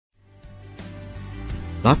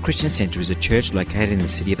Life Christian Centre is a church located in the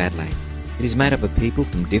city of Adelaide. It is made up of people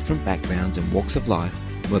from different backgrounds and walks of life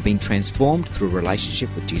who have been transformed through a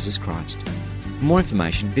relationship with Jesus Christ. For more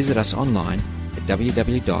information, visit us online at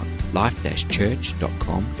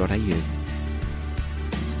www.life-church.com.au.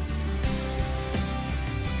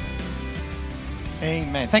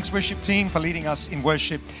 Amen. Thanks, worship team, for leading us in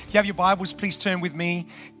worship. If you have your Bibles, please turn with me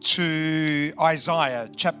to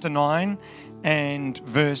Isaiah chapter 9 and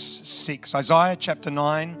verse 6. Isaiah chapter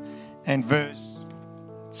 9 and verse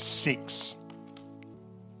 6.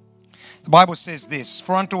 The Bible says this: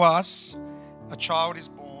 For unto us a child is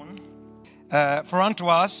born, for unto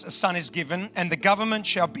us a son is given, and the government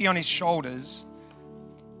shall be on his shoulders,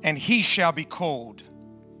 and he shall be called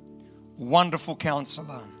Wonderful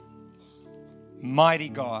Counselor, Mighty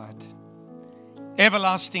God,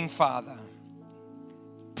 Everlasting Father,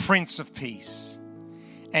 Prince of Peace.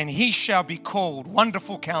 And he shall be called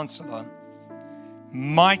Wonderful Counselor,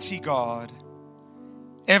 Mighty God,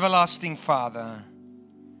 Everlasting Father,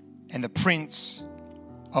 and the Prince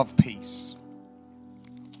of Peace.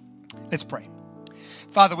 Let's pray.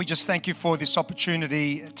 Father, we just thank you for this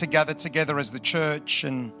opportunity to gather together as the church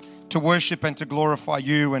and to worship and to glorify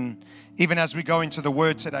you. And even as we go into the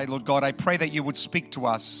word today, Lord God, I pray that you would speak to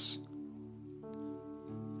us.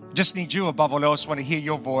 Just need you above all else. Want to hear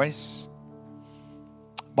your voice.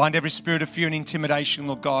 Bind every spirit of fear and intimidation,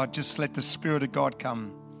 Lord God. Just let the Spirit of God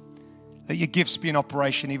come. Let your gifts be in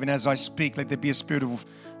operation even as I speak. Let there be a spirit of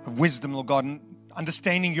wisdom, Lord God, and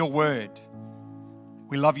understanding your word.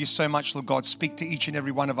 We love you so much, Lord God. Speak to each and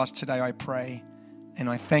every one of us today, I pray. And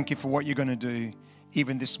I thank you for what you're going to do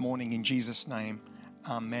even this morning in Jesus' name.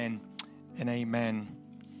 Amen and amen.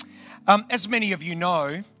 As many of you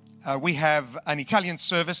know, we have an Italian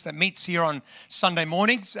service that meets here on Sunday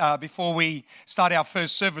mornings. Before we start our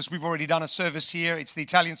first service, we've already done a service here. It's the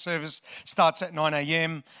Italian service, starts at 9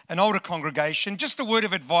 a.m., an older congregation. Just a word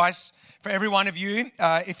of advice for every one of you.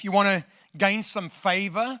 If you want to gain some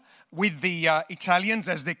favor with the Italians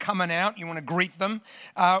as they're coming out, you want to greet them.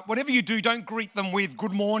 Whatever you do, don't greet them with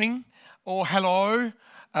good morning or hello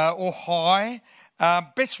or hi.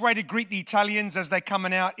 Best way to greet the Italians as they're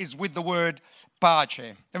coming out is with the word pace.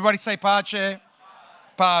 Everybody say pace.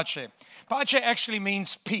 Pace. Pace actually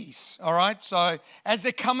means peace, all right? So as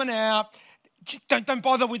they're coming out, just don't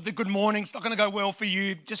bother with the good morning. It's not going to go well for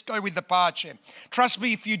you. Just go with the pace. Trust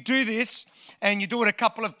me, if you do this and you do it a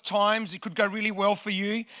couple of times, it could go really well for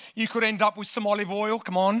you. You could end up with some olive oil,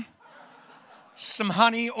 come on, some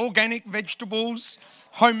honey, organic vegetables,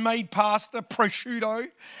 homemade pasta, prosciutto,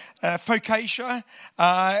 focaccia,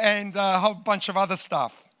 and a whole bunch of other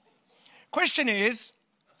stuff. Question is,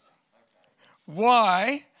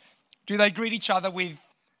 why do they greet each other with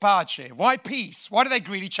pace? Why peace? Why do they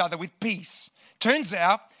greet each other with peace? Turns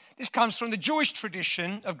out this comes from the Jewish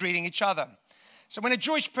tradition of greeting each other. So when a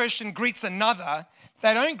Jewish person greets another,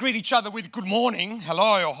 they don't greet each other with good morning,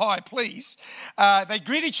 hello or hi, please. They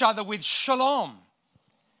greet each other with shalom,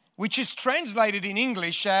 which is translated in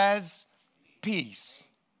English as peace.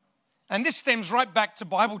 And this stems right back to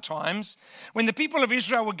Bible times. When the people of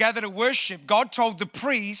Israel were gathered to worship, God told the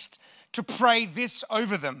priest to pray this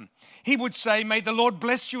over them. He would say, may the Lord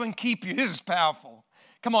bless you and keep you. This is powerful.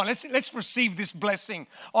 Come on, let's receive this blessing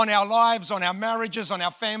on our lives, on our marriages, on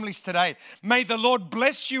our families today. May the Lord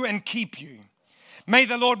bless you and keep you. May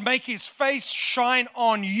the Lord make his face shine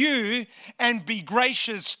on you and be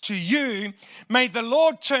gracious to you. May the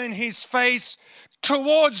Lord turn his face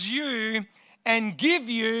towards you and give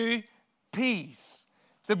you peace.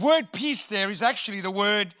 The word peace there is actually the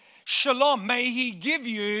word shalom. May he give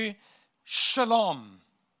you shalom.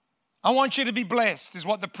 I want you to be blessed, is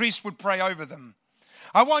what the priest would pray over them.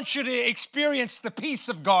 I want you to experience the peace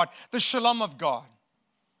of God, the shalom of God.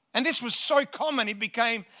 And this was so common, it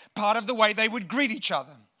became part of the way they would greet each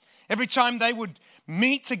other. Every time they would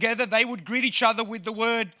meet together, they would greet each other with the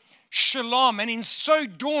word shalom. And in so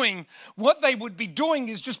doing, what they would be doing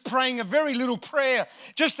is just praying a very little prayer,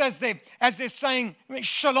 just as they're saying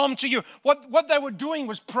shalom to you. What they were doing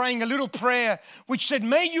was praying a little prayer which said,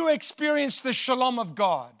 may you experience the shalom of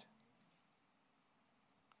God.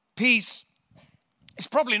 Peace is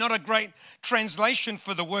probably not a great translation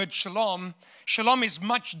for the word shalom. Shalom is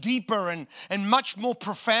much deeper and much more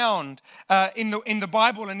profound in the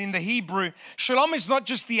Bible and in the Hebrew. Shalom is not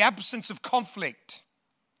just the absence of conflict.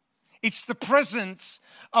 It's the presence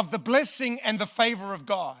of the blessing and the favor of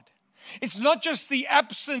God. It's not just the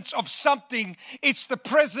absence of something, it's the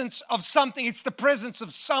presence of something. It's the presence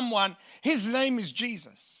of someone. His name is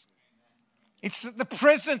Jesus. It's the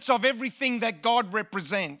presence of everything that God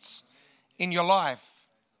represents in your life.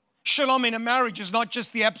 Shalom in a marriage is not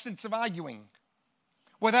just the absence of arguing.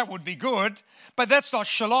 Well, that would be good, but that's not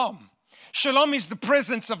shalom. Shalom is the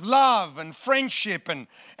presence of love and friendship and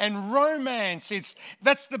romance.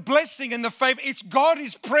 That's the blessing and the favor. It's God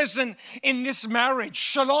is present in this marriage.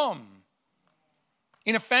 Shalom.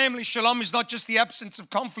 In a family, shalom is not just the absence of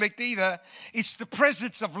conflict either. It's the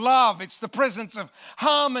presence of love. It's the presence of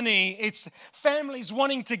harmony. It's families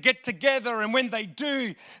wanting to get together, and when they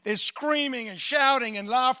do, there's screaming and shouting and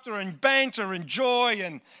laughter and banter and joy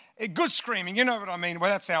and good screaming. You know what I mean? Well,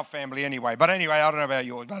 that's our family anyway. But anyway, I don't know about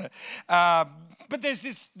yours. But there's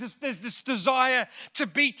this desire to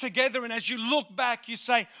be together, and as you look back, you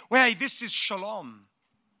say, well, hey, this is shalom.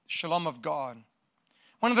 Shalom of God.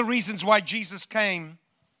 One of the reasons why Jesus came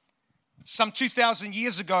some 2,000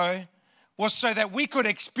 years ago was so that we could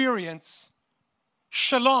experience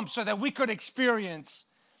shalom, so that we could experience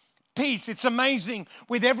peace. It's amazing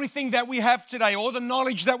with everything that we have today, all the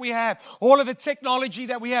knowledge that we have, all of the technology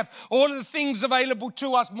that we have, all of the things available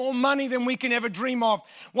to us, more money than we can ever dream of.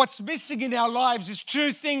 What's missing in our lives is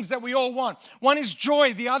two things that we all want. One is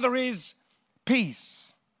joy, the other is peace.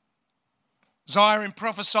 Isaiah, in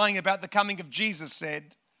prophesying about the coming of Jesus,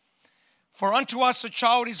 said, "For unto us a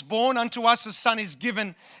child is born, unto us a son is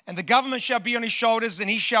given, and the government shall be on his shoulders, and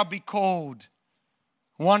he shall be called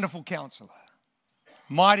Wonderful Counselor,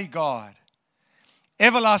 Mighty God,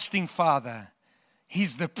 Everlasting Father.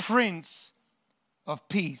 He's the Prince of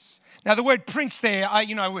Peace." Now, the word prince there,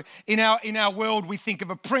 in our world, we think of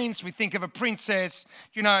a prince, we think of a princess,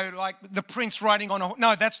 like the prince riding on a...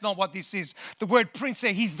 No, that's not what this is. The word prince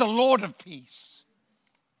there, he's the Lord of peace.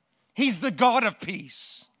 He's the God of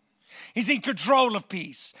peace. He's in control of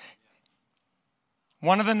peace.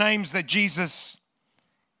 One of the names that Jesus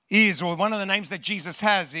is, or one of the names that Jesus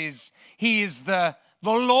has is, he is the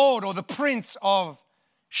Lord or the Prince of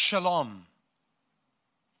Shalom.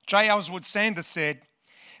 J. Ellsworth Sanders said,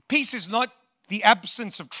 peace is not the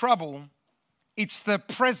absence of trouble, it's the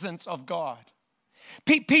presence of God.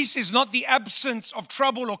 Peace is not the absence of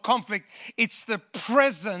trouble or conflict, it's the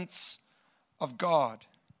presence of God.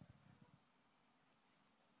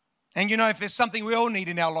 And if there's something we all need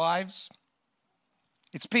in our lives,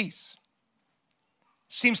 it's peace.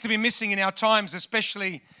 Seems to be missing in our times,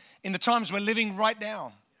 especially in the times we're living right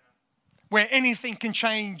now, where anything can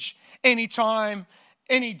change anytime,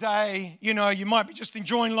 any day. You might be just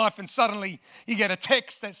enjoying life and suddenly you get a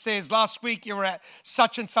text that says, last week you were at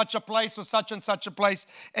such and such a place or such and such a place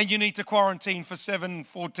and you need to quarantine for 7,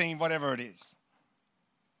 14, whatever it is.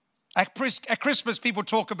 At Christmas, people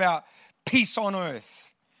talk about peace on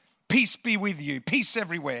earth. Peace be with you. Peace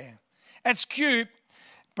everywhere. That's cute,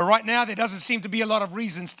 but right now there doesn't seem to be a lot of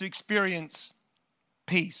reasons to experience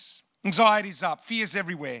peace. Anxiety's up. Fear's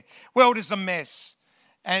everywhere. World is a mess.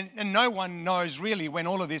 And no one knows really when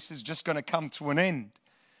all of this is just going to come to an end.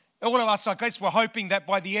 All of us, I guess, we're hoping that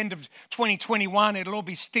by the end of 2021, it'll all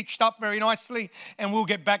be stitched up very nicely and we'll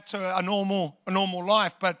get back to a normal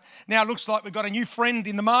life. But now it looks like we've got a new friend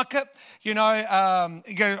in the market. You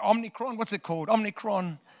go Omicron. What's it called?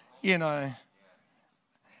 Omicron.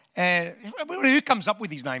 And who comes up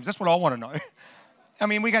with these names? That's what I want to know. I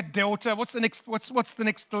mean, we got Delta. What's the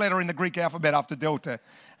next letter in the Greek alphabet after Delta?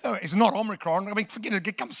 Oh, it's not Omicron. I mean, forget it. It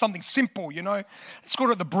becomes something simple, Let's call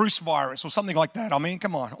it the Bruce virus or something like that. I mean,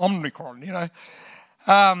 come on, Omicron,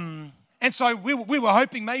 And so we were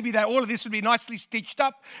hoping maybe that all of this would be nicely stitched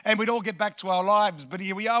up and we'd all get back to our lives. But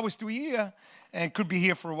here we are. We're still here and could be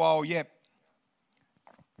here for a while yet.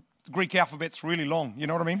 The Greek alphabet's really long, you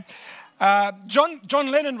know what I mean? John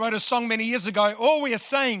Lennon wrote a song many years ago. All we are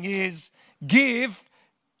saying is give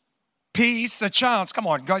peace a chance. Come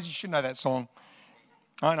on, guys, you should know that song.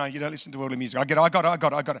 I know, you don't listen to worldly music. I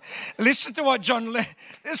got it. Listen to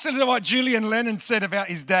what Julian Lennon said about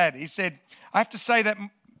his dad. He said, I have to say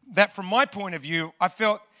that from my point of view, I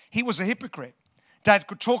felt he was a hypocrite. Dad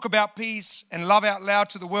could talk about peace and love out loud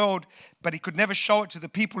to the world, but he could never show it to the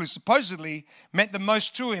people who supposedly meant the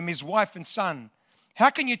most to him, his wife and son.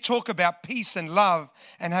 How can you talk about peace and love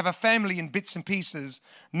and have a family in bits and pieces?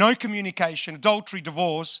 No communication, adultery,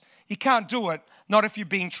 divorce. You can't do it, not if you're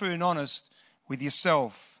being true and honest with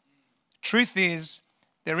yourself. Truth is,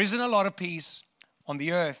 there isn't a lot of peace on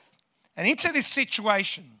the earth. And into this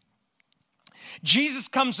situation, Jesus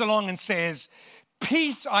comes along and says,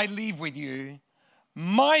 peace I leave with you,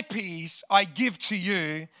 my peace I give to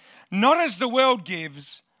you, not as the world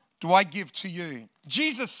gives, do I give to you.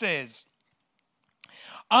 Jesus says,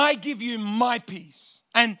 I give you my peace.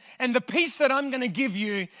 And the peace that I'm going to give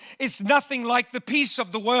you is nothing like the peace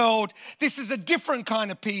of the world. This is a different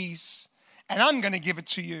kind of peace, and I'm going to give it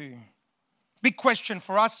to you. Big question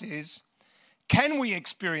for us is, can we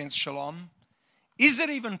experience shalom? Is it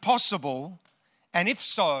even possible? And if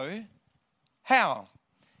so, how?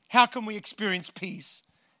 How can we experience peace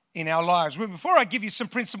in our lives? Well, before I give you some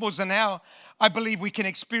principles on how I believe we can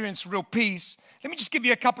experience real peace, let me just give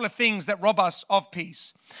you a couple of things that rob us of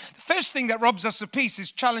peace. The first thing that robs us of peace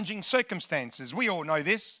is challenging circumstances. We all know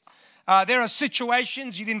this. There are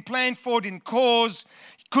situations you didn't plan for, didn't cause,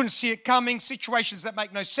 you couldn't see it coming, situations that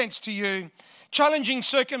make no sense to you. Challenging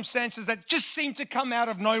circumstances that just seem to come out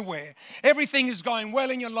of nowhere. Everything is going well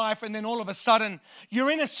in your life, and then all of a sudden, you're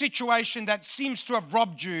in a situation that seems to have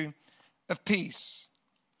robbed you of peace.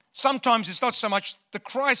 Sometimes it's not so much the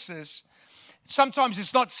crisis. Sometimes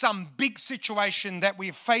it's not some big situation that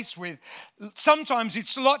we're faced with. Sometimes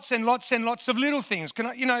it's lots and lots and lots of little things.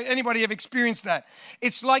 Anybody have experienced that?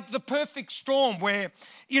 It's like the perfect storm where,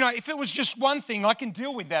 if it was just one thing, I can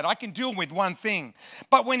deal with that. I can deal with one thing.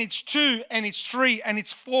 But when it's two and it's three and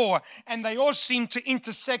it's four and they all seem to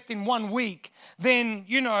intersect in 1 week, then,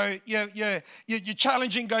 your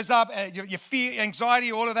challenging goes up, your fear,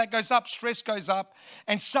 anxiety, all of that goes up, stress goes up,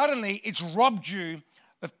 and suddenly it's robbed you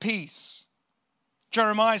of peace.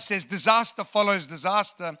 Jeremiah says, disaster follows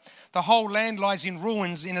disaster. The whole land lies in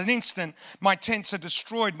ruins in an instant. My tents are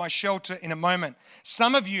destroyed, my shelter in a moment.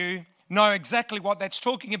 Some of you know exactly what that's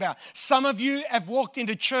talking about. Some of you have walked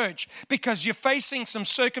into church because you're facing some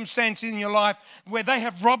circumstances in your life where they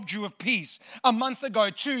have robbed you of peace. A month ago,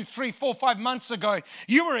 2, 3, 4, 5 months ago,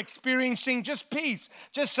 you were experiencing just peace.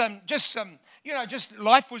 Just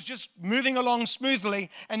life was just moving along smoothly,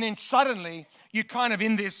 and then suddenly you're kind of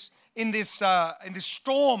in this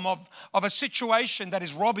storm of a situation that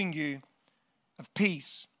is robbing you of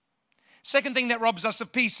peace. Second thing that robs us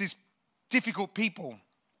of peace is difficult people,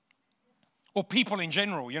 or people in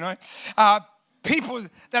general, people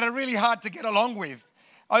that are really hard to get along with.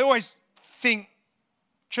 I always think,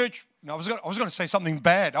 church, I was going to say something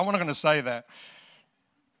bad. I'm not going to say that.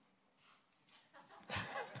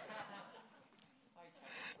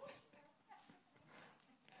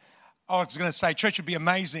 I was going to say church would be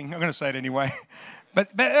amazing. I'm going to say it anyway. But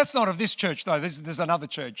that's not of this church, though. There's another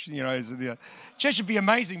church. Church would be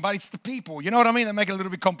amazing, but it's the people. You know what I mean? They make it a little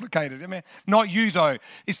bit complicated. I mean, not you, though.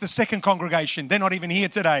 It's the second congregation. They're not even here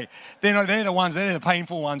today. They're the ones. They're the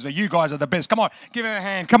painful ones. You guys are the best. Come on, give them a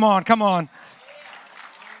hand. Come on.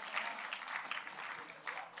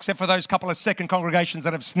 Except for those couple of second congregations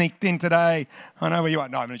that have sneaked in today. I know where you are.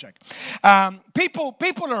 No, I'm going to joke.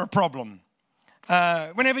 People are a problem.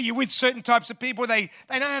 Whenever you're with certain types of people, they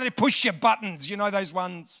know how to push your buttons, those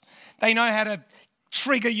ones. They know how to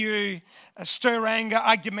trigger you, stir anger,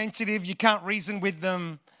 argumentative, you can't reason with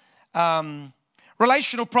them.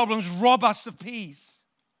 Relational problems rob us of peace.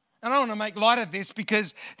 And I don't want to make light of this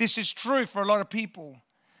because this is true for a lot of people,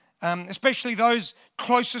 especially those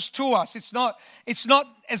closest to us. It's not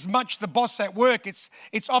as much the boss at work. It's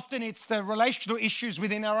often the relational issues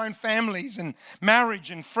within our own families and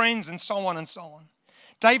marriage and friends and so on and so on.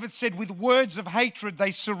 David said, with words of hatred,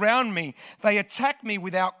 they surround me. They attack me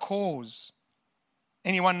without cause.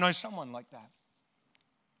 Anyone know someone like that?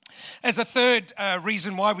 As a third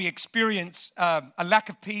reason why we experience a lack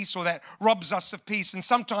of peace, or that robs us of peace, and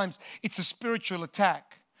sometimes it's a spiritual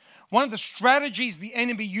attack. One of the strategies the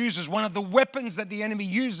enemy uses, one of the weapons that the enemy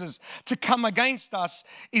uses to come against us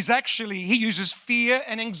is he uses fear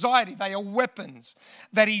and anxiety. They are weapons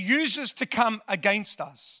that he uses to come against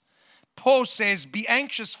us. Paul says, be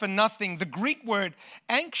anxious for nothing. The Greek word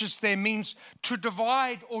anxious there means to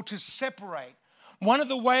divide or to separate. One of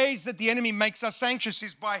the ways that the enemy makes us anxious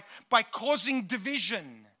is by causing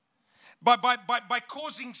division, by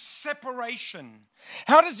causing separation.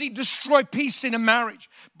 How does he destroy peace in a marriage?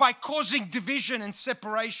 By causing division and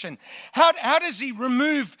separation. How does he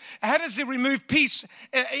remove peace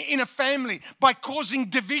in a family? By causing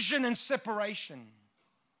division and separation.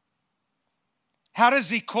 How does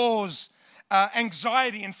he cause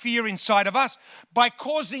anxiety and fear inside of us? By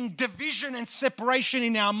causing division and separation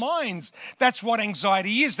in our minds. That's what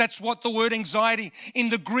anxiety is. That's what the word anxiety in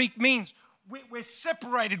the Greek means. We're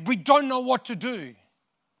separated. We don't know what to do.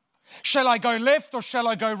 Shall I go left or shall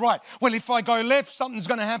I go right? Well, if I go left, something's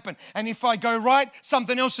going to happen. And if I go right,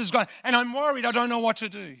 something else is going to. And I'm worried. I don't know what to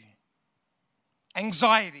do.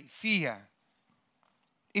 Anxiety, fear.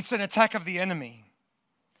 It's an attack of the enemy.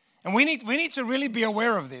 And we need to really be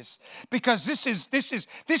aware of this, because this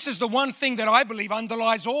is the one thing that I believe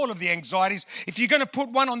underlies all of the anxieties. If you're going to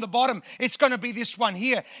put one on the bottom, it's going to be this one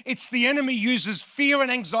here. It's the enemy uses fear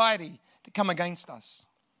and anxiety to come against us.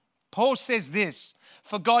 Paul says this,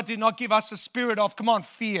 for God did not give us a spirit of,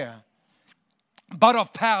 fear, but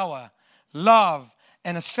of power, love,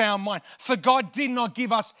 and a sound mind. For God did not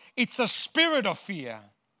give us, it's a spirit of fear,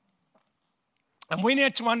 And we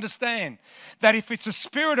need to understand that if it's a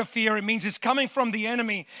spirit of fear, it means it's coming from the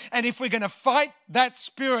enemy. And if we're going to fight that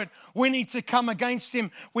spirit, we need to come against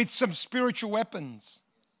him with some spiritual weapons.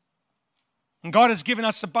 And God has given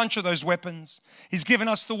us a bunch of those weapons. He's given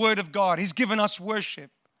us the Word of God. He's given us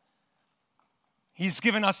worship. He's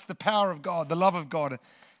given us the power of God, the love of God,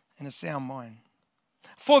 and a sound mind.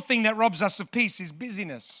 Fourth thing that robs us of peace is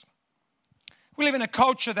busyness. We live in a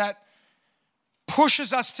culture that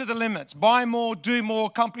pushes us to the limits. Buy more, do more,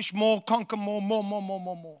 accomplish more, conquer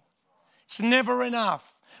more. It's never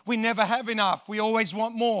enough. We never have enough. We always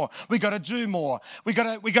want more. We got to do more. We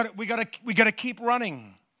got to keep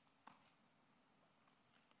running.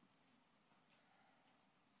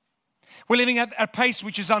 We're living at a pace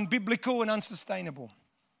which is unbiblical and unsustainable.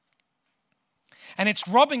 And it's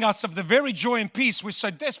robbing us of the very joy and peace we're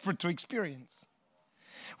so desperate to experience.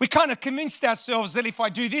 We kind of convinced ourselves that if I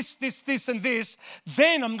do this, and this,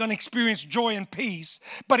 then I'm going to experience joy and peace.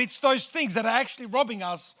 But it's those things that are actually robbing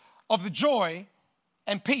us of the joy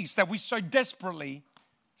and peace that we so desperately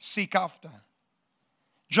seek after.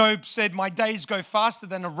 Job said, "My days go faster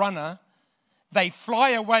than a runner. They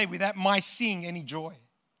fly away without my seeing any joy."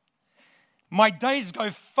 My days go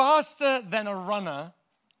faster than a runner.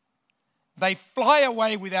 They fly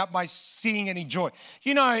away without my seeing any joy.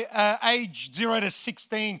 You know, age 0 to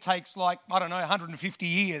 16 takes 150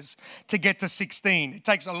 years to get to 16. It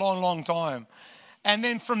takes a long, long time. And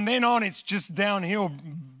then from then on, it's just downhill.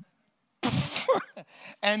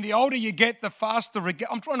 And the older you get, the faster it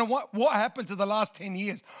gets. I'm trying to, what happened to the last 10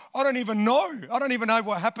 years? I don't even know. I don't even know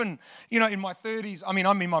what happened, in my 30s. I mean,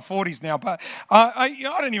 I'm in my 40s now, but I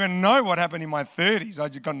don't even know what happened in my 30s. I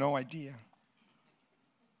just got no idea.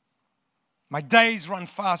 My days run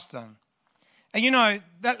faster. And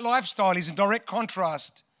that lifestyle is in direct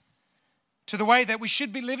contrast to the way that we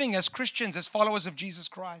should be living as Christians, as followers of Jesus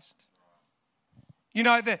Christ.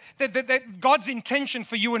 That God's intention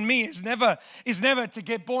for you and me is never to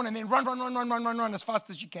get born and then run as fast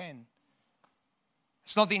as you can.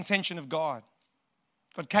 It's not the intention of God.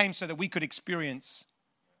 God came so that we could experience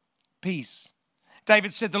peace.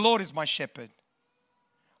 David said, "The Lord is my shepherd.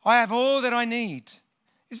 I have all that I need."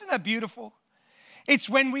 Isn't that beautiful? It's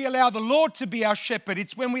when we allow the Lord to be our shepherd.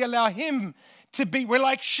 It's when we allow him to be, we're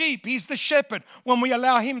like sheep. He's the shepherd. When we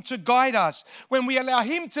allow him to guide us, when we allow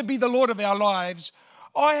him to be the Lord of our lives,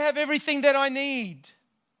 I have everything that I need.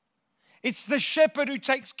 It's the shepherd who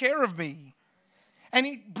takes care of me. And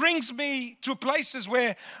he brings me to places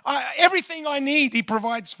where everything I need, he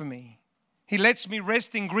provides for me. He lets me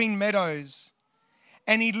rest in green meadows.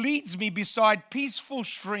 And he leads me beside peaceful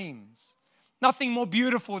streams. Nothing more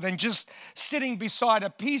beautiful than just sitting beside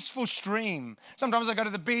a peaceful stream. Sometimes I go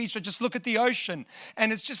to the beach, I just look at the ocean,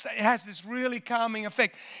 and it has this really calming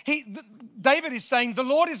effect. David is saying, "The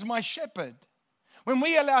Lord is my shepherd." When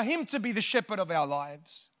we allow him to be the shepherd of our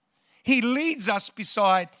lives, he leads us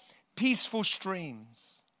beside peaceful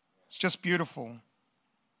streams. It's just beautiful.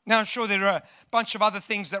 Now, I'm sure there are a bunch of other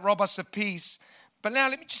things that rob us of peace, but now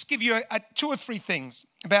let me just give you 2 or 3 things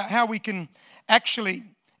about how we can actually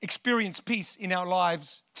experience peace in our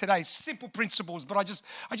lives today. Simple principles, but I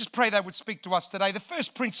just pray they would speak to us today. The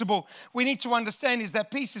first principle we need to understand is that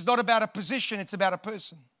peace is not about a position, it's about a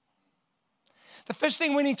person. The first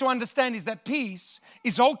thing we need to understand is that peace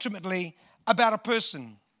is ultimately about a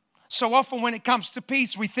person. So often when it comes to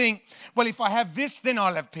peace, we think, well, if I have this, then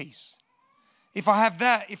I'll have peace. If I have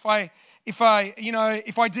that, if I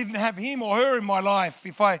didn't have him or her in my life,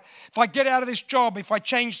 if I get out of this job, if I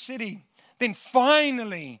change city, then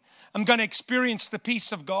finally I'm going to experience the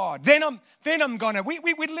peace of God. Then I'm going to. We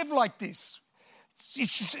live like this.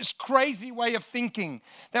 It's just this crazy way of thinking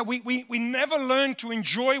that we never learn to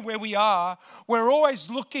enjoy where we are. We're always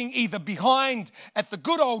looking either behind at the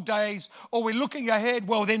good old days, or we're looking ahead.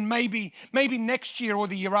 Well, then maybe next year or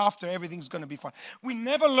the year after, everything's going to be fine. We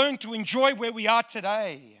never learn to enjoy where we are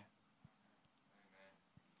today.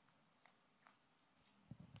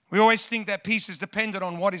 We always think that peace is dependent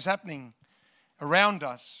on what is happening around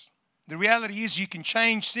us. The reality is you can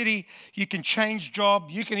change city, you can change job,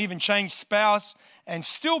 you can even change spouse and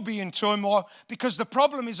still be in turmoil, because the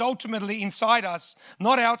problem is ultimately inside us,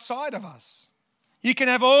 not outside of us. You can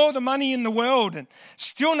have all the money in the world and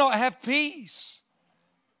still not have peace,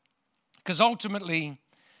 because ultimately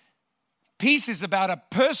peace is about a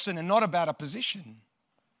person and not about a position.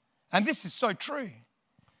 And this is so true.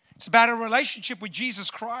 It's about a relationship with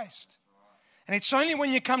Jesus Christ. And it's only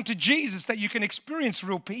when you come to Jesus that you can experience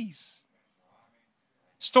real peace.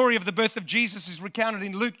 Story of the birth of Jesus is recounted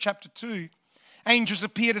in Luke chapter 2. Angels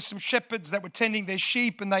appear to some shepherds that were tending their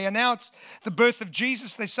sheep, and they announce the birth of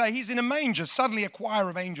Jesus. They say, "He's in a manger." Suddenly a choir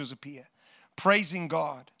of angels appear. praising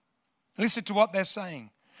God. Listen to what they're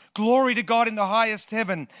saying. Glory to God in the highest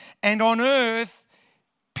heaven, and on earth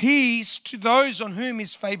peace to those on whom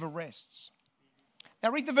his favor rests.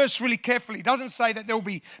 Now read the verse really carefully. It doesn't say that there will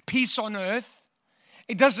be peace on earth.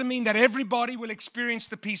 It doesn't mean that everybody will experience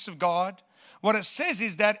the peace of God. What it says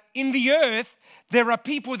is that in the earth, there are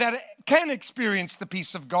people that can experience the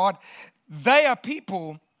peace of God. They are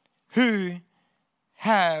people who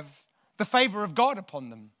have the favor of God upon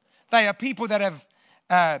them. They are people that have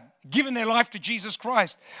given their life to Jesus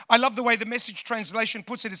Christ. I love the way the Message translation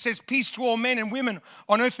puts it. It says, peace to all men and women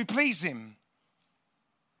on earth who please him.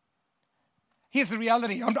 Here's the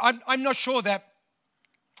reality. I'm not sure that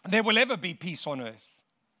there will ever be peace on earth.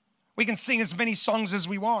 We can sing as many songs as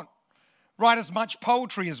we want, write as much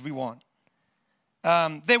poetry as we want.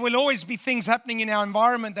 There will always be things happening in our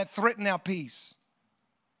environment that threaten our peace.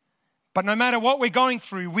 But no matter what we're going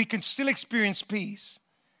through, we can still experience peace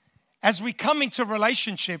as we come into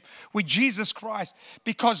relationship with Jesus Christ,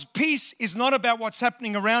 because peace is not about what's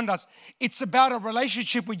happening around us. It's about a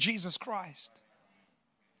relationship with Jesus Christ.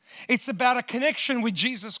 It's about a connection with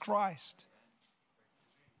Jesus Christ.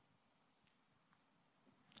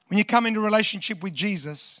 When you come into relationship with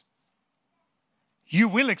Jesus, you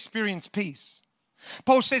will experience peace.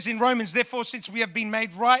 Paul says in Romans, therefore, since we have been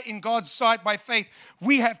made right in God's sight by faith,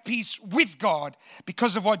 we have peace with God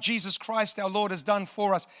because of what Jesus Christ our Lord has done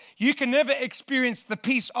for us. You can never experience the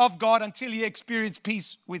peace of God until you experience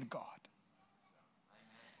peace with God.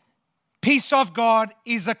 Peace of God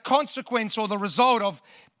is a consequence or the result of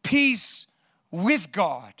peace with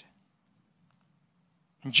God.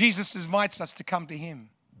 And Jesus invites us to come to him.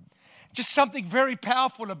 Just something very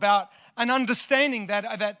powerful about an understanding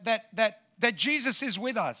that Jesus is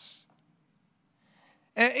with us.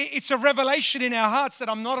 It's a revelation in our hearts that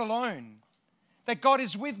I'm not alone, that God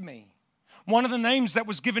is with me. One of the names that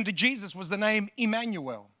was given to Jesus was the name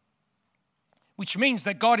Emmanuel, which means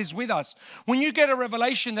that God is with us. When you get a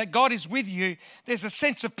revelation that God is with you, there's a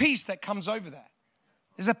sense of peace that comes over that.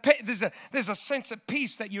 There's a sense of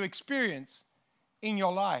peace that you experience in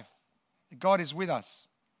your life, that God is with us.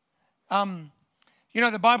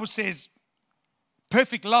 The Bible says,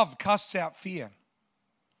 perfect love casts out fear.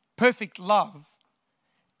 Perfect love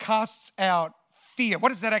casts out fear. What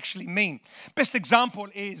does that actually mean? Best example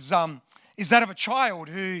is that of a child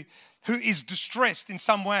who is distressed in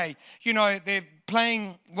some way. They're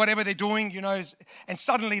playing whatever they're doing, and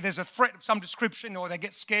suddenly there's a threat of some description, or they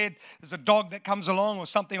get scared. There's a dog that comes along or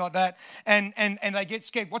something like that, and they get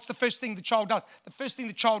scared. What's the first thing the child does? The first thing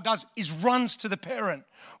the child does is runs to the parent.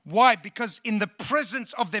 Why? Because in the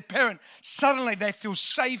presence of their parent, suddenly they feel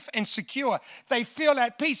safe and secure. They feel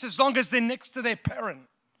at peace as long as they're next to their parent.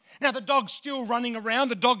 Now, the dog's still running around.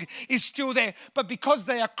 The dog is still there. But because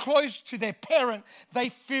they are close to their parent, they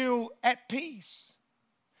feel at peace.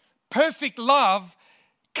 Perfect love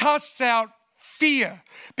casts out fear,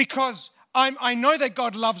 because I know that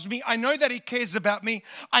God loves me. I know that he cares about me.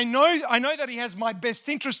 I know that he has my best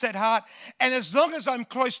interest at heart. And as long as I'm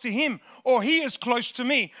close to him, or he is close to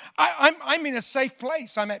me, I'm in a safe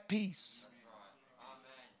place. I'm at peace.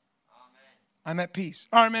 I'm at peace.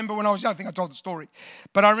 I remember when I was young, I think I told the story,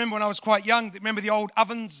 but I remember when I was quite young, remember the old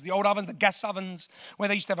ovens, the gas ovens, where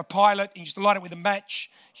they used to have a pilot and you used to light it with a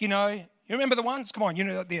match, You remember the ones? Come on,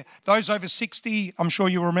 those over 60, I'm sure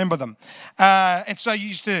you remember them. And so you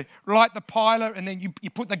used to light the pilot, and then you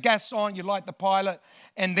put the gas on, you light the pilot,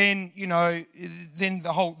 and then, then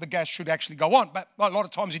the gas should actually go on. But a lot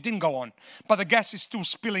of times it didn't go on. But the gas is still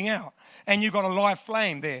spilling out, and you've got a live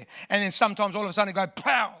flame there. And then sometimes all of a sudden it go,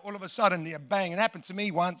 pow, all of a sudden, bang. It happened to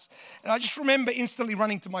me once. And I just remember instantly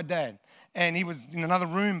running to my dad. And he was in another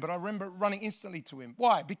room, but I remember running instantly to him.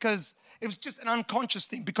 Why? Because it was just an unconscious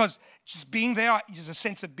thing. Because just being there is a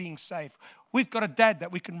sense of being safe. We've got a dad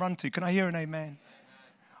that we can run to. Can I hear an amen?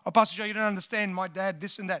 Oh, Pastor Joe, you don't understand my dad,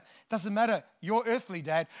 this and that. Doesn't matter. Your earthly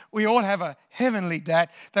dad. We all have a heavenly dad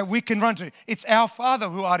that we can run to. It's our Father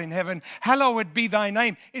who art in heaven. Hallowed be thy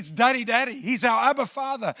name. It's Daddy. He's our Abba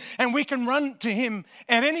Father. And we can run to him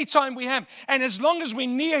at any time we have. And as long as we're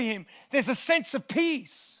near him, there's a sense of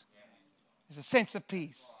peace. There's a sense of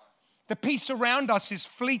peace. The peace around us is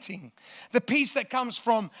fleeting. The peace that comes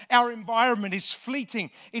from our environment is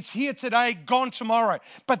fleeting. It's here today, gone tomorrow.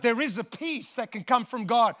 But there is a peace that can come from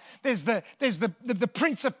God. There's the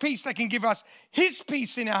Prince of Peace that can give us his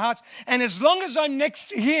peace in our hearts. And as long as I'm next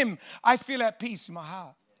to him, I feel at peace in my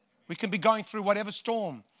heart. We can be going through whatever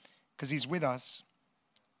storm because he's with us.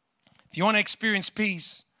 If you want to experience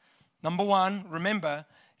peace, number one, remember,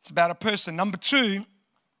 it's about a person. Number two,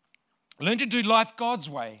 learn to do life God's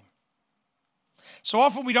way. So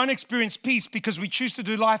often we don't experience peace because we choose to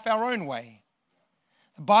do life our own way.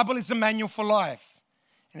 The Bible is a manual for life.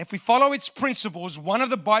 And if we follow its principles, one of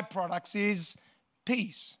the byproducts is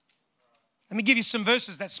peace. Let me give you some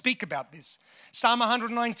verses that speak about this. Psalm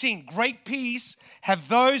 119, great peace have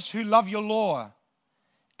those who love your law,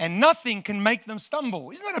 and nothing can make them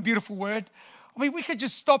stumble. Isn't that a beautiful word? I mean, we could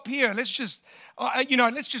just stop here. Let's just,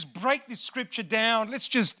 let's just break this scripture down.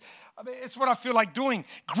 It's what I feel like doing.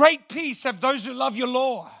 Great peace have those who love your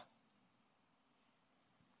law,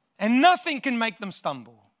 and nothing can make them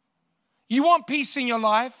stumble. You want peace in your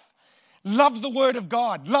life? Love the Word of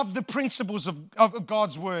God. Love the principles of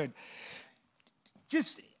God's Word.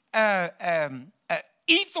 Just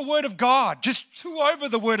eat the Word of God. Just chew over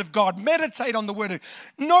the Word of God. Meditate on the Word.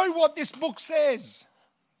 Know what this book says.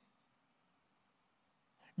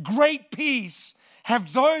 Great peace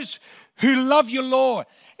have those who love your law.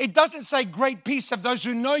 It doesn't say great peace have those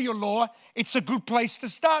who know your law. It's a good place to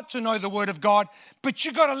start to know the Word of God. But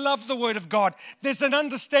you got to love the Word of God. There's an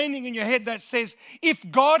understanding in your head that says, if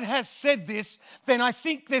God has said this, then I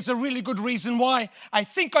think there's a really good reason why I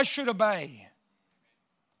think I should obey.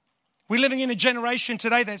 We're living in a generation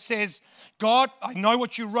today that says, God, I know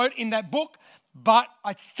what you wrote in that book, but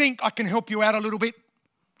I think I can help you out a little bit.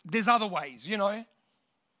 There's other ways,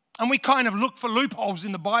 And we kind of look for loopholes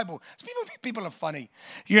in the Bible. People are funny.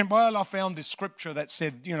 Well, I found this scripture that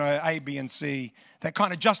said, A, B, and C, that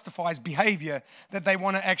kind of justifies behavior that they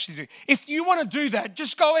want to actually do. If you want to do that,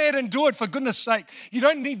 just go ahead and do it, for goodness sake. You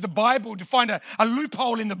don't need the Bible to find a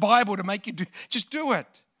loophole in the Bible to make you do. Just do it.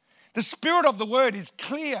 The spirit of the word is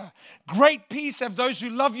clear. Great peace have those who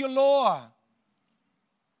love your law,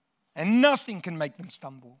 and nothing can make them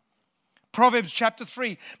stumble. Proverbs chapter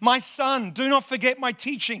 3, my son, do not forget my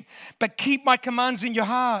teaching, but keep my commands in your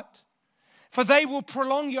heart, for they will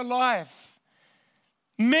prolong your life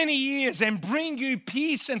many years and bring you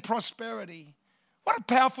peace and prosperity. What a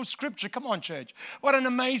powerful scripture. Come on, church. What an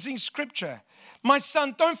amazing scripture. My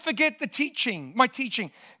son, don't forget my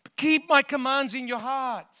teaching, but keep my commands in your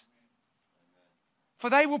heart, for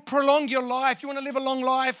they will prolong your life. You want to live a long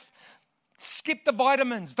life? Skip the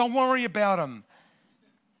vitamins. Don't worry about them.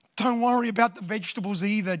 Don't worry about the vegetables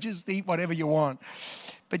either. Just eat whatever you want.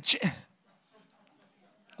 But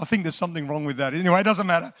I think there's something wrong with that. Anyway, it doesn't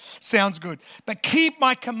matter. Sounds good. But keep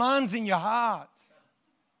my commands in your heart,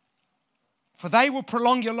 for they will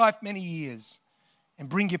prolong your life many years and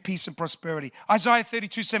bring you peace and prosperity. Isaiah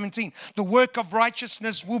 32:17, the work of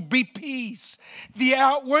righteousness will be peace. The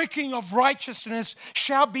outworking of righteousness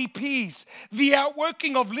shall be peace. The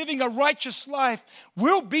outworking of living a righteous life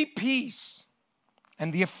will be peace.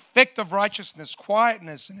 And the effect of righteousness,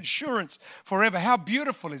 quietness and assurance forever. How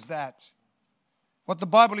beautiful is that? What the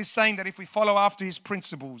Bible is saying, that if we follow after His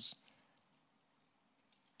principles,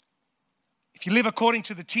 if you live according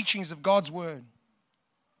to the teachings of God's Word,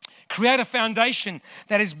 create a foundation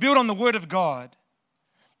that is built on the Word of God,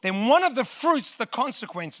 then one of the fruits, the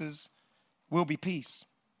consequences, will be peace.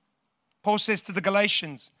 Paul says to the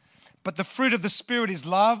Galatians, but the fruit of the Spirit is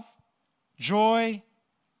love, joy,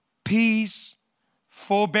 peace,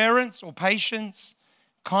 forbearance or patience,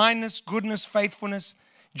 kindness, goodness, faithfulness,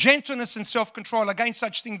 gentleness, and self-control. Against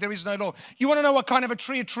such things there is no law. You want to know what kind of a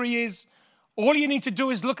tree is? All you need to do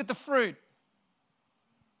is look at the fruit.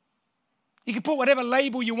 You can put whatever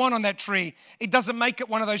label you want on that tree. It doesn't make it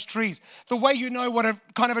one of those trees. The way you know what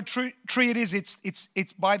kind of a tree it is,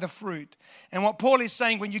 it's by the fruit. And what Paul is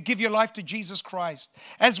saying, when you give your life to Jesus Christ,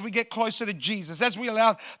 as we get closer to Jesus, as we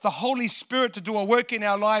allow the Holy Spirit to do a work in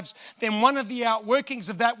our lives, then one of the outworkings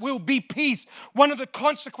of that will be peace. One of the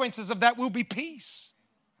consequences of that will be peace.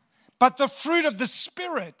 But the fruit of the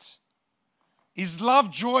Spirit is love,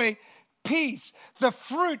 joy, peace. The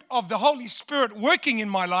fruit of the Holy Spirit working in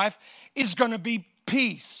my life is going to be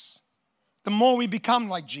peace. The more we become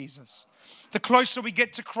like Jesus, the closer we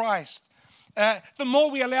get to Christ, the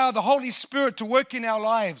more we allow the Holy Spirit to work in our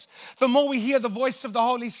lives, the more we hear the voice of the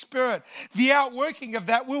Holy Spirit, the outworking of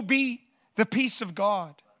that will be the peace of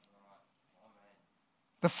God.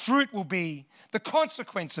 The fruit will be, the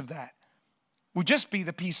consequence of that will just be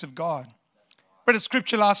the peace of God. Read a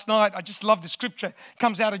scripture last night. I just love the scripture. It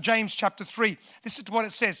comes out of James chapter 3. Listen to what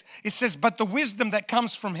it says. It says, but the wisdom that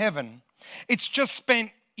comes from heaven. It's just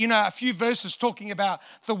spent, a few verses talking about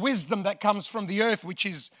the wisdom that comes from the earth, which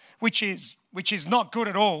is not good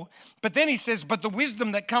at all. But then he says, but the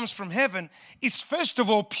wisdom that comes from heaven is first of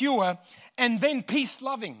all pure and then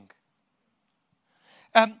peace-loving.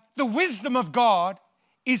 The wisdom of God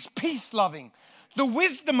is peace-loving. The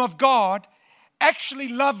wisdom of God actually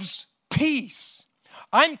loves peace.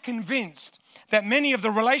 I'm convinced that many of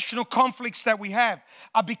the relational conflicts that we have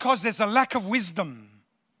are because there's a lack of wisdom.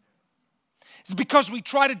 It's because we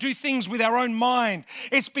try to do things with our own mind.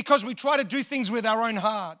 It's because we try to do things with our own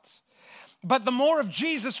heart. But the more of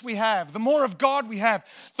Jesus we have, the more of God we have,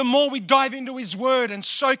 the more we dive into His Word and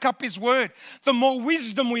soak up His Word, the more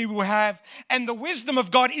wisdom we will have. And the wisdom of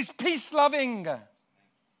God is peace-loving.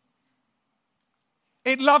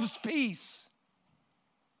 It loves peace.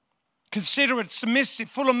 Considerate, submissive,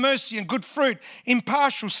 full of mercy and good fruit,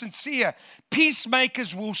 impartial, sincere.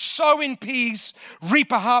 Peacemakers will sow in peace,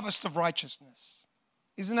 reap a harvest of righteousness.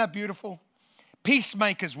 Isn't that beautiful?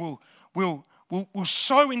 Peacemakers will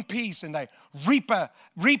sow in peace and they reap a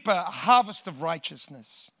harvest of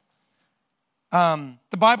righteousness. The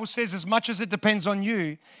Bible says, as much as it depends on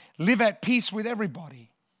you, live at peace with everybody.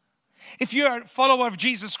 If you're a follower of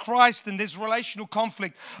Jesus Christ and there's relational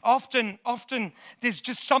conflict, often there's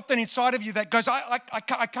just something inside of you that goes,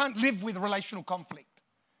 I can't live with relational conflict.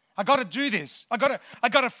 I got to do this. I got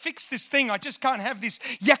to fix this thing. I just can't have this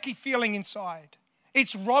yucky feeling inside.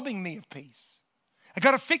 It's robbing me of peace. I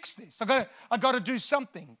got to fix this. I got to do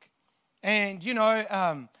something. And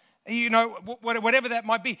whatever that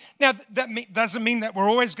might be. Now that doesn't mean that we're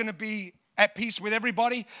always going to be at peace with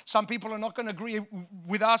everybody. Some people are not going to agree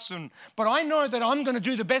with us, but I know that I'm going to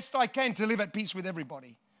do the best I can to live at peace with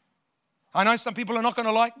everybody. I know some people are not going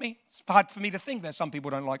to like me. It's hard for me to think that some people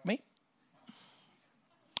don't like me.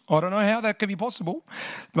 I don't know how that could be possible,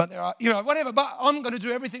 but there are, whatever. But I'm going to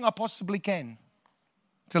do everything I possibly can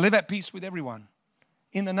to live at peace with everyone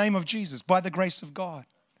in the name of Jesus, by the grace of God.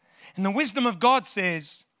 And the wisdom of God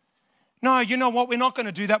says, no, you know what? We're not going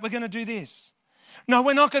to do that. We're going to do this. No,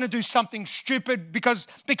 we're not going to do something stupid because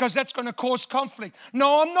that's going to cause conflict.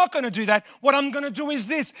 No, I'm not going to do that. What I'm going to do is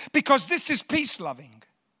this, because this is peace-loving.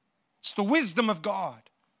 It's the wisdom of God.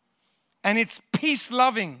 And it's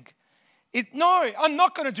peace-loving. No, I'm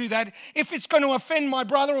not going to do that if it's going to offend my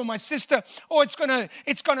brother or my sister, or it's going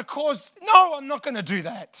to cause. No, I'm not going to do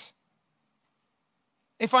that.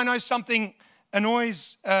 If I know something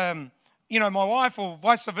annoys, my wife or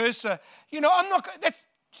vice versa, I'm not.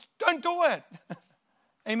 Don't do it.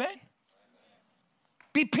 Amen.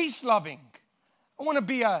 Be peace-loving. I want to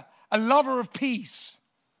be a lover of peace,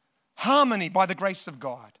 harmony by the grace of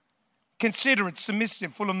God, considerate,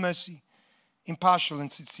 submissive, full of mercy, impartial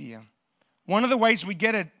and sincere. One of the ways we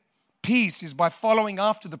get at peace is by following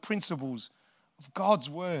after the principles of God's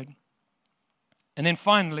word. And then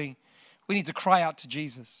finally, we need to cry out to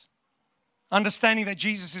Jesus. Understanding that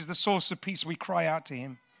Jesus is the source of peace, we cry out to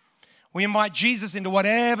Him. We invite Jesus into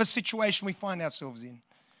whatever situation we find ourselves in.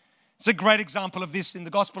 It's a great example of this in the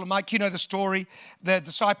Gospel of Mark. You know the story. The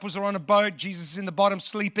disciples are on a boat. Jesus is in the bottom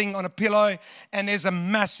sleeping on a pillow. And there's a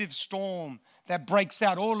massive storm that breaks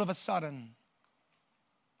out all of a sudden.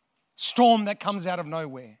 Storm that comes out of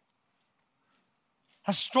nowhere.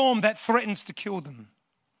 A storm that threatens to kill them.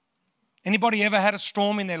 Anybody ever had a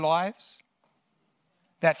storm in their lives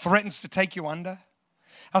that threatens to take you under?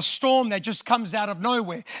 A storm that just comes out of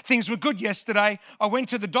nowhere. Things were good yesterday. I went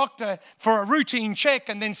to the doctor for a routine check,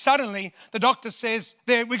 and then suddenly the doctor says,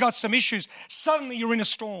 we got some issues. Suddenly you're in a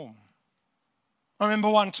storm. I remember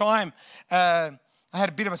one time I had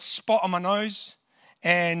a bit of a spot on my nose,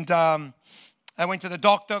 and I went to the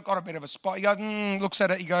doctor, got a bit of a spot. He goes, looks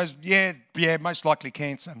at it, he goes, yeah, most likely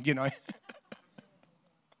cancer,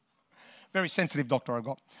 Very sensitive doctor I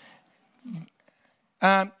got.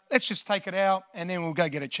 Let's just take it out and then we'll go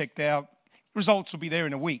get it checked out. Results will be there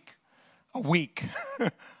in a week. A week.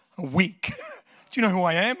 A week. Do you know who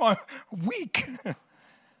I am? A week.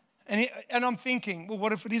 And I'm thinking, well,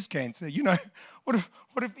 what if it is cancer? What if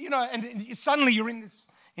and suddenly you're in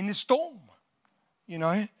this storm,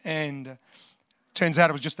 and turns out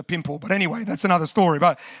it was just a pimple. But anyway, that's another story.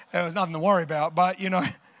 But there was nothing to worry about. But,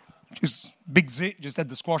 just big zit, just had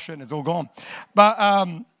to squash it and it's all gone. But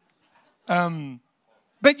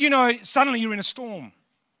suddenly you're in a storm.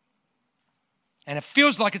 And it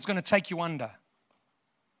feels like it's going to take you under.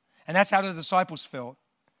 And that's how the disciples felt.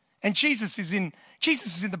 And Jesus is in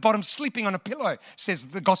the bottom sleeping on a pillow, says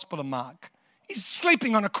the Gospel of Mark. He's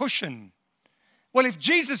sleeping on a cushion. Well, if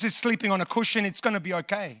Jesus is sleeping on a cushion, it's going to be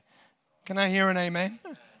okay. Can I hear an amen?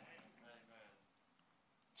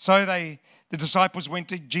 So the disciples went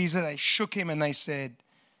to Jesus, they shook him and they said,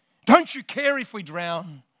 "Don't you care if we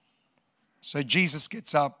drown?" So Jesus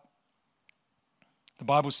gets up. The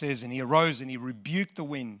Bible says, and he arose and he rebuked the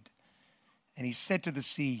wind. And he said to the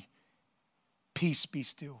sea, "Peace, be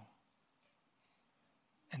still."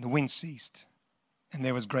 And the wind ceased. And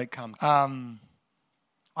there was great calm.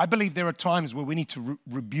 I believe there are times where we need to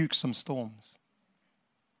rebuke some storms.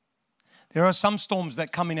 There are some storms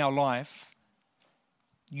that come in our life.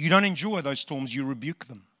 You don't endure those storms, you rebuke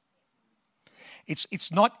them.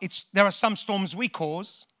 There are some storms we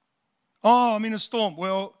cause. Oh, I'm in a storm.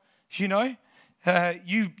 Well,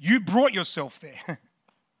 you brought yourself there.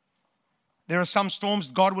 There are some storms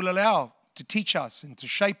God will allow to teach us and to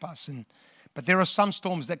shape us. But there are some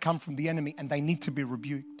storms that come from the enemy and they need to be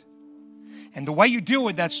rebuked. And the way you deal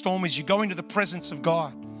with that storm is you go into the presence of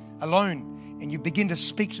God alone and you begin to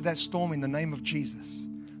speak to that storm in the name of Jesus.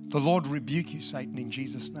 The Lord rebuke you, Satan, in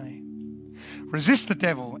Jesus' name. Resist the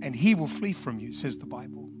devil and he will flee from you, says the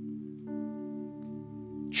Bible.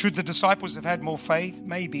 Should the disciples have had more faith?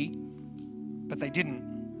 Maybe, but they didn't.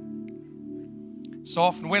 So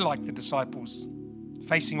often we're like the disciples,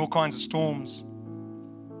 facing all kinds of storms.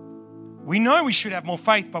 We know we should have more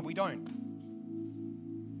faith, but we don't.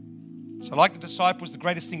 So like the disciples, the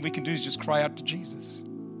greatest thing we can do is just cry out to Jesus.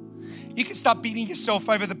 You can start beating yourself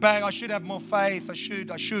over the back. I should have more faith. I should.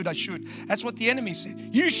 That's what the enemy says.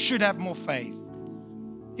 You should have more faith.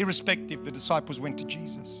 Irrespective, the disciples went to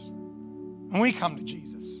Jesus. And we come to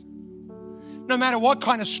Jesus. No matter what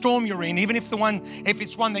kind of storm you're in, even if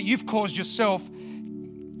it's one that you've caused yourself,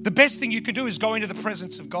 the best thing you can do is go into the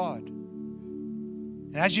presence of God.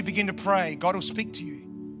 And as you begin to pray, God will speak to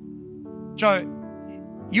you. Joe,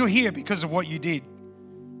 you're here because of what you did.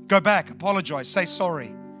 Go back, apologize, say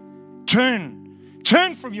sorry.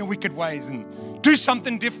 Turn from your wicked ways and do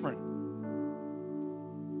something different.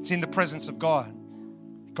 It's in the presence of God.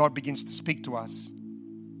 God begins to speak to us.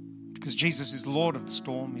 Because Jesus is Lord of the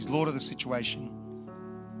storm. He's Lord of the situation.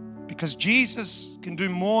 Because Jesus can do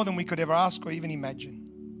more than we could ever ask or even imagine.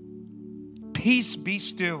 Peace, be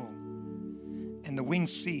still. And the wind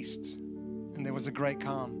ceased. And there was a great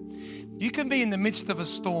calm. You can be in the midst of a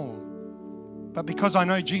storm. But because I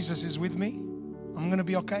know Jesus is with me, I'm going to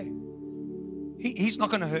be okay. He's not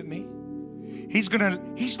going to hurt me. He's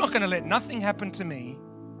not going to let nothing happen to me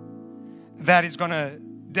that is going to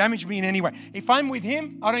damage me in any way. If I'm with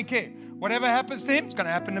him, I don't care. Whatever happens to him, it's going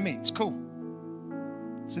to happen to me. It's cool.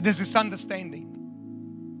 So there's this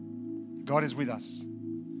understanding. God is with us.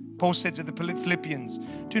 Paul said to the Philippians,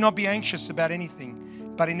 do not be anxious about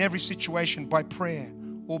anything, but in every situation, by prayer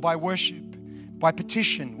or by worship, by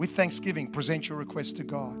petition, with thanksgiving, present your request to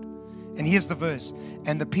God. And here's the verse.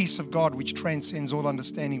 And the peace of God, which transcends all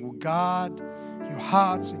understanding, will guard your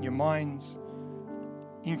hearts and your minds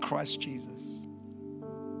in Christ Jesus.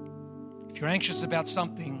 If you're anxious about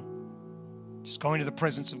something, just go into the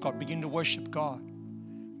presence of God. Begin to worship God.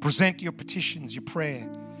 Present your petitions, your prayer.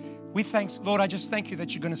 With thanks, Lord, I just thank you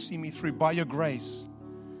that you're going to see me through by your grace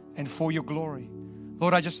and for your glory.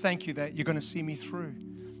 Lord, I just thank you that you're going to see me through.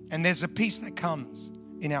 And there's a peace that comes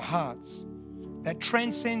in our hearts that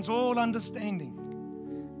transcends all understanding.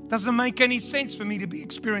 Doesn't make any sense for me to be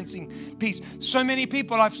experiencing peace. So many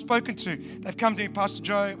people I've spoken to, they've come to me, Pastor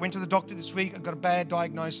Joe, went to the doctor this week, I've got a bad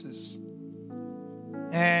diagnosis.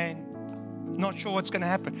 And not sure what's going to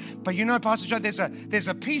happen. But you know, Pastor Joe, there's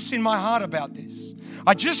a peace in my heart about this.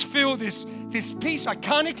 I just feel this peace. I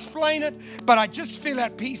can't explain it, but I just feel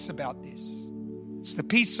that peace about this. It's the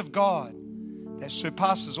peace of God that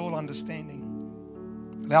surpasses all understanding.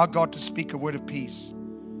 Allow God to speak a word of peace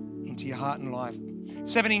into your heart and life.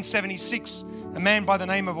 1776, a man by the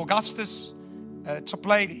name of Augustus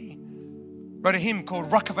Toplady wrote a hymn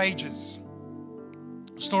called Rock of Ages.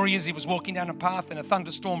 The story is he was walking down a path and a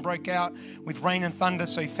thunderstorm broke out with rain and thunder,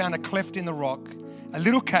 so he found a cleft in the rock, a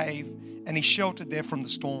little cave, and he sheltered there from the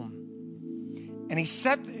storm. And he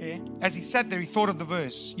sat there. As he sat there, he thought of the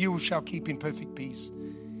verse, you shall keep in perfect peace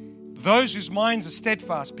those whose minds are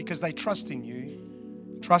steadfast because they trust in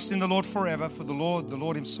you. Trust in the Lord forever, for the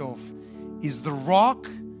Lord himself is the rock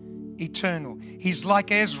eternal. He's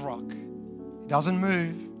like as rock. He doesn't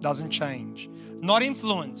move, doesn't change, not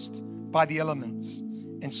influenced by the elements.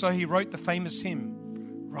 And so he wrote the famous hymn,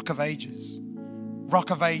 Rock of Ages,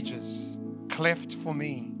 cleft for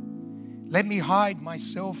me. Let me hide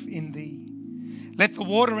myself in thee. Let the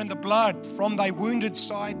water and the blood from thy wounded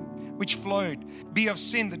side which flowed be of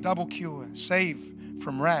sin the double cure. Save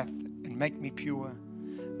from wrath and make me pure.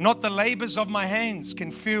 Not the labors of my hands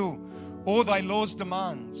can fill all thy law's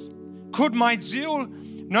demands. Could my zeal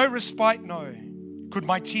no respite know? Could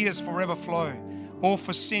my tears forever flow? All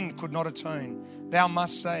for sin could not atone. Thou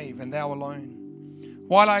must save, and thou alone.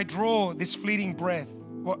 While I draw this fleeting breath,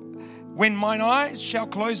 when mine eyes shall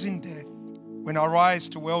close in death, when I rise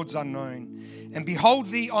to worlds unknown, and behold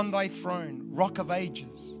thee on thy throne, Rock of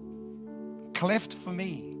Ages, cleft for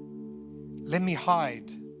me, let me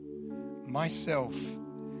hide myself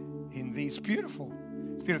in thee. It's beautiful.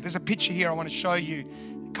 It's beautiful. There's a picture here I want to show you.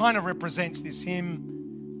 It kind of represents this hymn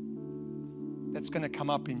that's going to come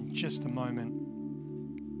up in just a moment.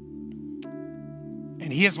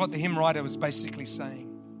 And here's what the hymn writer was basically saying.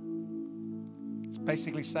 It's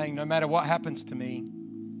basically saying, no matter what happens to me,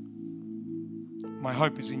 my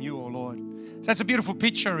hope is in you, O Lord. So that's a beautiful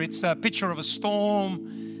picture. It's a picture of a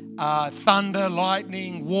storm, thunder,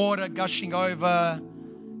 lightning, water gushing over.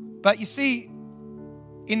 But you see,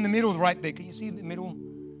 in the middle right there, can you see in the middle?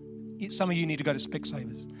 Some of you need to go to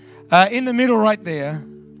Specsavers. In the middle right there,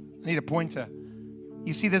 I need a pointer.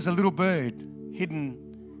 You see there's a little bird hidden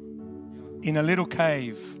in a little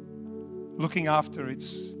cave looking after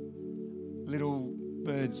its little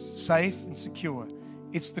birds, safe and secure.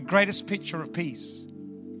 It's the greatest picture of peace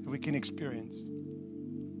that we can experience.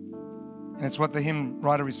 And it's what the hymn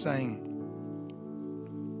writer is saying.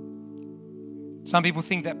 Some people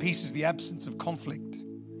think that peace is the absence of conflict.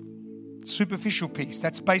 Superficial peace,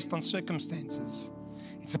 that's based on circumstances.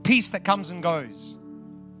 It's a peace that comes and goes.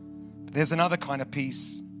 But there's another kind of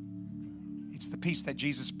peace. It's the peace that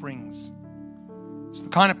Jesus brings. It's the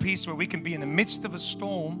kind of peace where we can be in the midst of a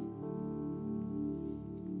storm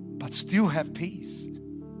but still have peace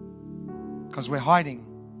because we're hiding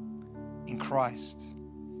in Christ,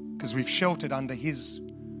 because we've sheltered under His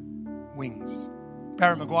wings.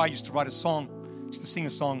 Barry Maguire used to write a song, used to sing a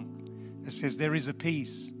song that says, there is a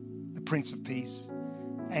peace, the Prince of Peace,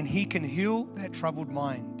 and He can heal that troubled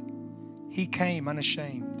mind. He came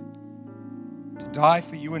unashamed to die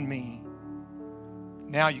for you and me.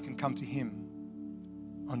 Now you can come to Him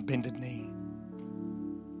on bended knee.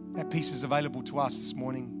 That peace is available to us this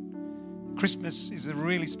morning. Christmas is a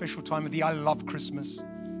really special time of the year. I love Christmas.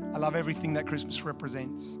 I love everything that Christmas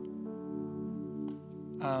represents.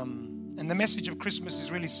 And the message of Christmas is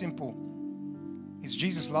really simple. Is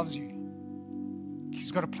Jesus loves you.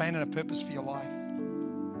 He's got a plan and a purpose for your life.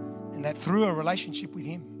 And that through a relationship with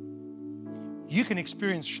Him, you can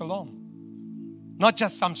experience shalom. Not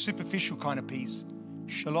just some superficial kind of peace.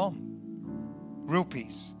 Shalom. Real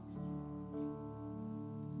peace.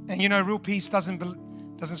 And you know, real peace doesn't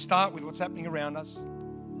start with what's happening around us.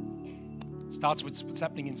 It starts with what's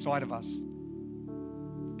happening inside of us.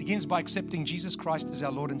 It begins by accepting Jesus Christ as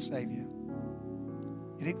our Lord and Savior.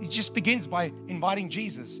 It just begins by inviting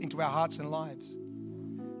Jesus into our hearts and lives.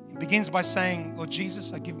 It begins by saying, Lord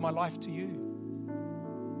Jesus, I give my life to you.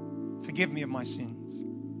 Forgive me of my sins.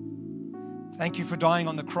 Thank you for dying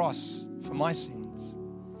on the cross for my sins.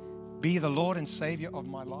 Be the Lord and Savior of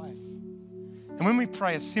my life. And when we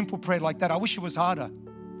pray a simple prayer like that, I wish it was harder.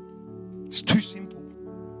 It's too simple.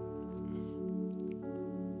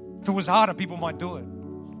 If it was harder, people might do it.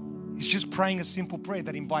 It's just praying a simple prayer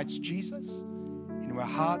that invites Jesus into our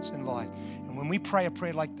hearts and life. And when we pray a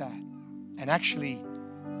prayer like that and actually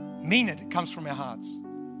mean it, it comes from our hearts,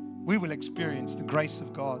 we will experience the grace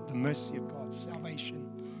of God, the mercy of God, salvation,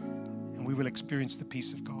 and we will experience the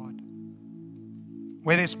peace of God.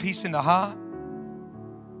 Where there's peace in the heart,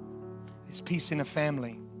 there's peace in a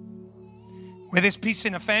family. Where there's peace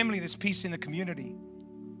in a family, there's peace in the community.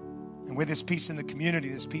 And where there's peace in the community,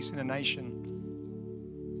 there's peace in a nation.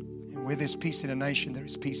 And where there's peace in a nation, there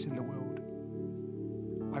is peace in the world.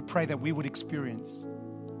 I pray that we would experience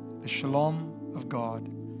the shalom of God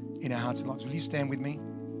in our hearts and lives. Will you stand with me?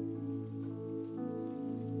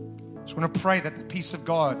 I just want to pray that the peace of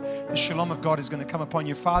God, the shalom of God is going to come upon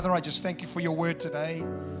you. Father, I just thank you for your word today.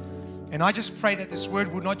 And I just pray that this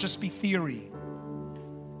word would not just be theory,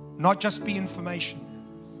 not just be information,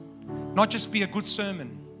 not just be a good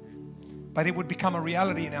sermon, but it would become a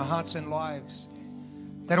reality in our hearts and lives.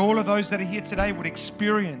 That all of those that are here today would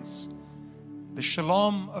experience the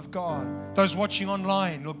shalom of God. Those watching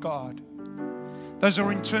online, Lord God. Those who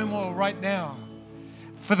are in turmoil right now.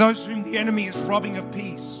 For those whom the enemy is robbing of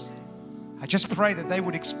peace, I just pray that they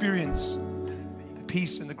would experience the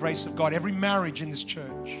peace and the grace of God. Every marriage in this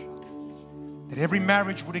church, that every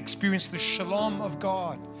marriage would experience the shalom of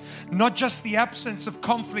God. Not just the absence of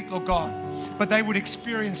conflict, Lord God, but they would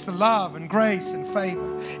experience the love and grace and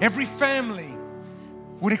favor. Every family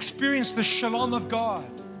would experience the shalom of God.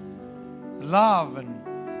 Love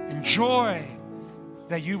and joy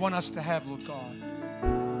that you want us to have, Lord God.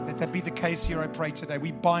 Let that be the case here, I pray today.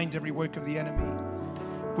 We bind every work of the enemy.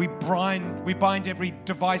 We bind every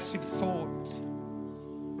divisive thought,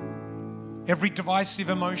 every divisive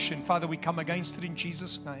emotion. Father, we come against it in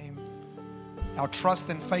Jesus' name. Our trust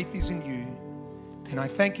and faith is in you. And I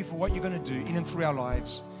thank you for what you're going to do in and through our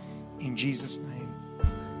lives. In Jesus' name,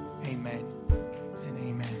 amen and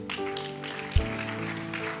amen.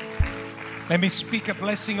 Let me speak a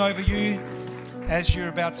blessing over you as you're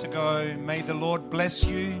about to go. May the Lord bless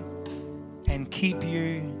you and keep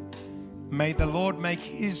you. May the Lord make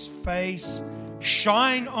His face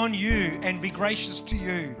shine on you and be gracious to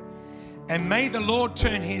you. And may the Lord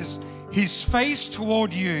turn His His face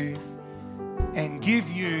toward you and give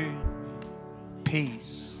you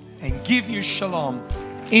peace and give you shalom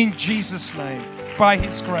in Jesus' name, by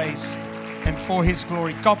His grace and for His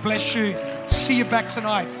glory. God bless you. See you back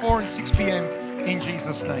tonight, 4 and 6 p.m. in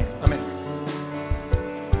Jesus' name. Amen.